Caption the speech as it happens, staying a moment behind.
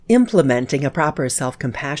Implementing a proper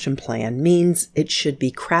self-compassion plan means it should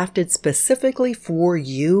be crafted specifically for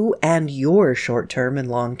you and your short-term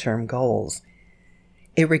and long-term goals.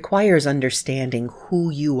 It requires understanding who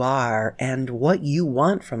you are and what you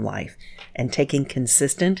want from life and taking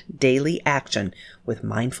consistent daily action with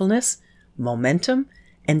mindfulness, momentum,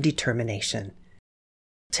 and determination.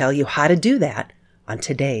 I'll tell you how to do that on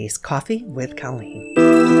today's Coffee with Colleen.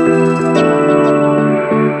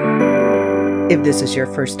 If this is your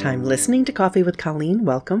first time listening to Coffee with Colleen,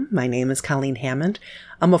 welcome. My name is Colleen Hammond.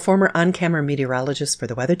 I'm a former on-camera meteorologist for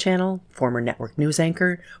the Weather Channel, former network news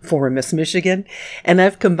anchor, former Miss Michigan, and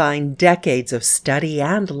I've combined decades of study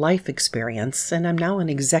and life experience, and I'm now an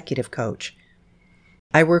executive coach.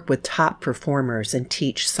 I work with top performers and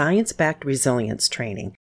teach science-backed resilience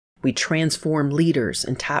training. We transform leaders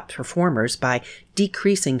and top performers by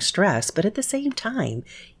decreasing stress, but at the same time,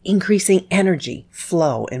 increasing energy,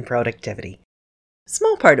 flow, and productivity. A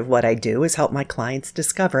small part of what I do is help my clients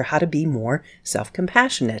discover how to be more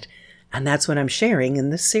self-compassionate, and that's what I'm sharing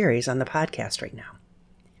in this series on the podcast right now.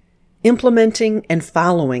 Implementing and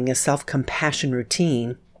following a self-compassion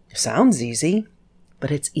routine sounds easy,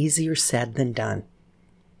 but it's easier said than done.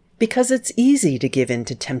 Because it's easy to give in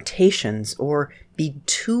to temptations or be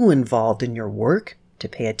too involved in your work to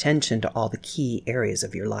pay attention to all the key areas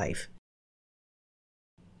of your life.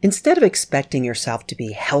 Instead of expecting yourself to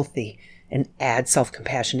be healthy and add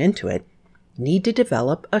self-compassion into it, you need to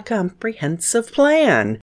develop a comprehensive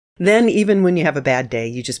plan. Then even when you have a bad day,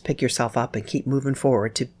 you just pick yourself up and keep moving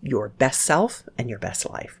forward to your best self and your best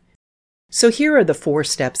life. So here are the 4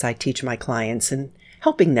 steps I teach my clients in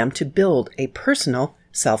helping them to build a personal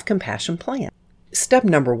self-compassion plan. Step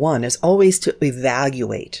number 1 is always to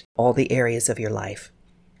evaluate all the areas of your life.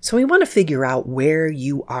 So we want to figure out where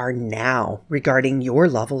you are now regarding your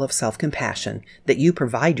level of self-compassion that you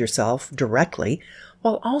provide yourself directly,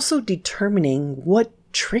 while also determining what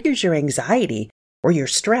triggers your anxiety or your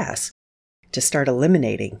stress to start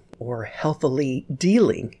eliminating or healthily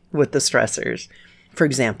dealing with the stressors. For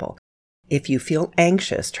example, if you feel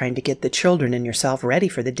anxious trying to get the children and yourself ready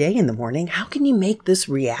for the day in the morning, how can you make this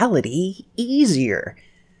reality easier?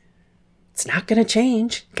 It's not going to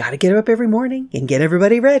change. Got to get up every morning and get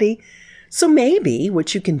everybody ready. So maybe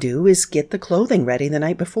what you can do is get the clothing ready the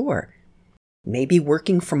night before. Maybe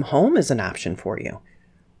working from home is an option for you.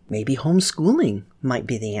 Maybe homeschooling might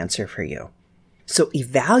be the answer for you. So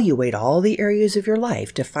evaluate all the areas of your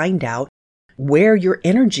life to find out where your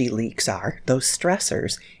energy leaks are, those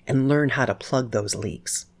stressors, and learn how to plug those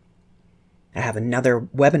leaks. I have another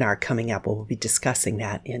webinar coming up where we'll be discussing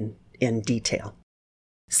that in detail.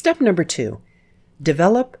 Step number 2,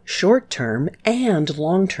 develop short-term and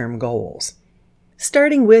long-term goals.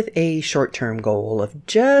 Starting with a short-term goal of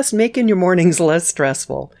just making your mornings less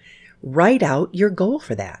stressful, write out your goal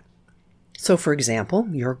for that. So for example,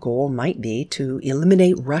 your goal might be to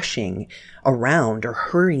eliminate rushing around or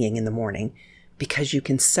hurrying in the morning because you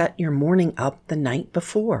can set your morning up the night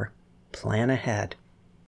before. Plan ahead.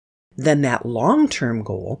 Then that long-term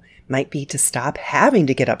goal might be to stop having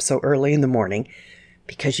to get up so early in the morning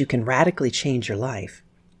because you can radically change your life.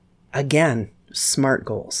 Again, SMART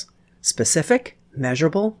goals. Specific,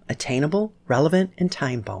 measurable, attainable, relevant, and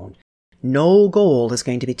time-bound. No goal is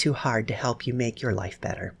going to be too hard to help you make your life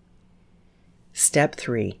better. Step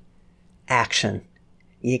 3, action.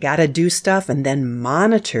 You got to do stuff and then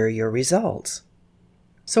monitor your results.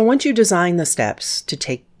 So once you design the steps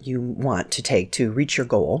you want to take to reach your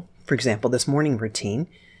goal, for example, this morning routine,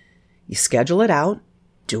 you schedule it out,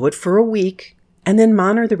 do it for a week, and then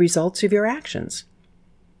monitor the results of your actions.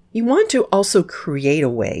 You want to also create a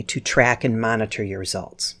way to track and monitor your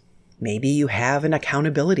results. Maybe you have an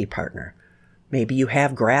accountability partner. Maybe you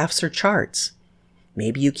have graphs or charts.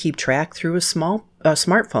 Maybe you keep track through a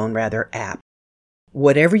smartphone app.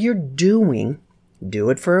 Whatever you're doing, do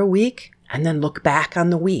it for a week and then look back on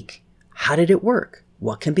the week. How did it work?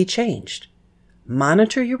 What can be changed?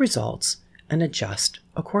 Monitor your results and adjust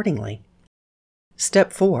accordingly.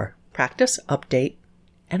 Step 4, practice, update,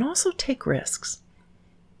 and also take risks.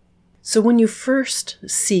 So when you first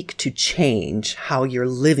seek to change how you're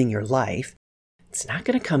living your life, it's not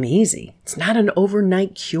going to come easy. It's not an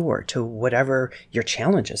overnight cure to whatever your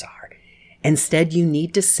challenges are. Instead, you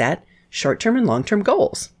need to set short-term and long-term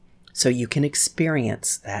goals so you can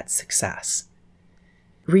experience that success.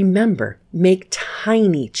 Remember, make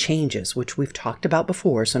tiny changes, which we've talked about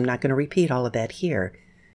before, so I'm not going to repeat all of that here.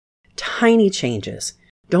 Tiny changes.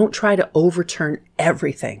 Don't try to overturn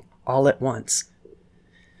everything all at once.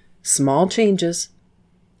 Small changes,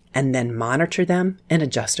 and then monitor them and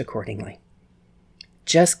adjust accordingly.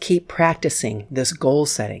 Just keep practicing this goal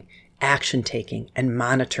setting action taking and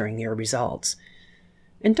monitoring your results.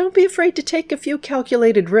 And don't be afraid to take a few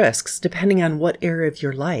calculated risks depending on what area of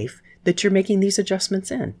your life that you're making these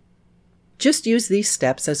adjustments in. Just use these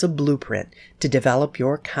steps as a blueprint to develop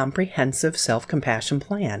your comprehensive self-compassion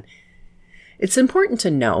plan. It's important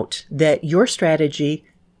to note that your strategy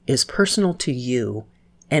is personal to you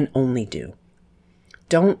and only do.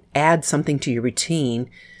 Don't add something to your routine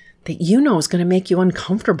that you know is going to make you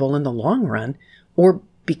uncomfortable in the long run, or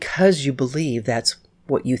because you believe that's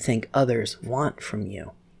what you think others want from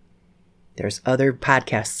you. There's other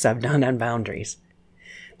podcasts I've done on boundaries.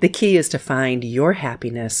 The key is to find your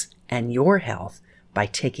happiness and your health by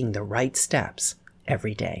taking the right steps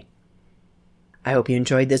every day. I hope you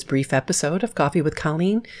enjoyed this brief episode of Coffee with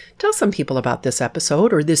Colleen. Tell some people about this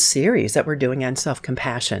episode or this series that we're doing on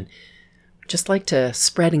self-compassion. Just like to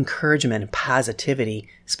spread encouragement and positivity,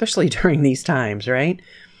 especially during these times, right?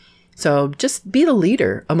 So just be the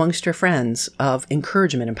leader amongst your friends of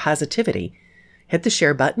encouragement and positivity. Hit the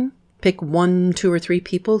share button, pick 1, 2, or 3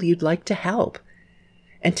 people you'd like to help,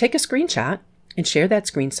 and take a screenshot and share that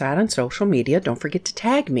screenshot on social media. Don't forget to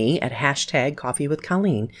tag me at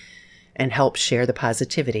 #CoffeeWithColleen and help share the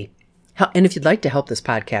positivity. And if you'd like to help this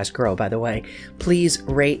podcast grow, by the way, please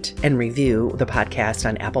rate and review the podcast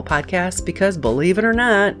on Apple Podcasts, because believe it or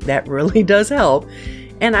not, that really does help.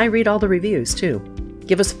 And I read all the reviews too.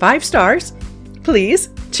 Give us 5 stars, please,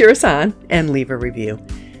 cheer us on, and leave a review.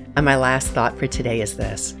 And my last thought for today is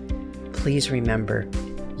this. Please remember,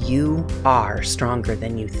 you are stronger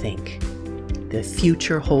than you think. The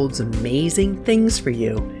future holds amazing things for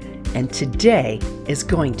you, and today is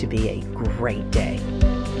going to be a great day.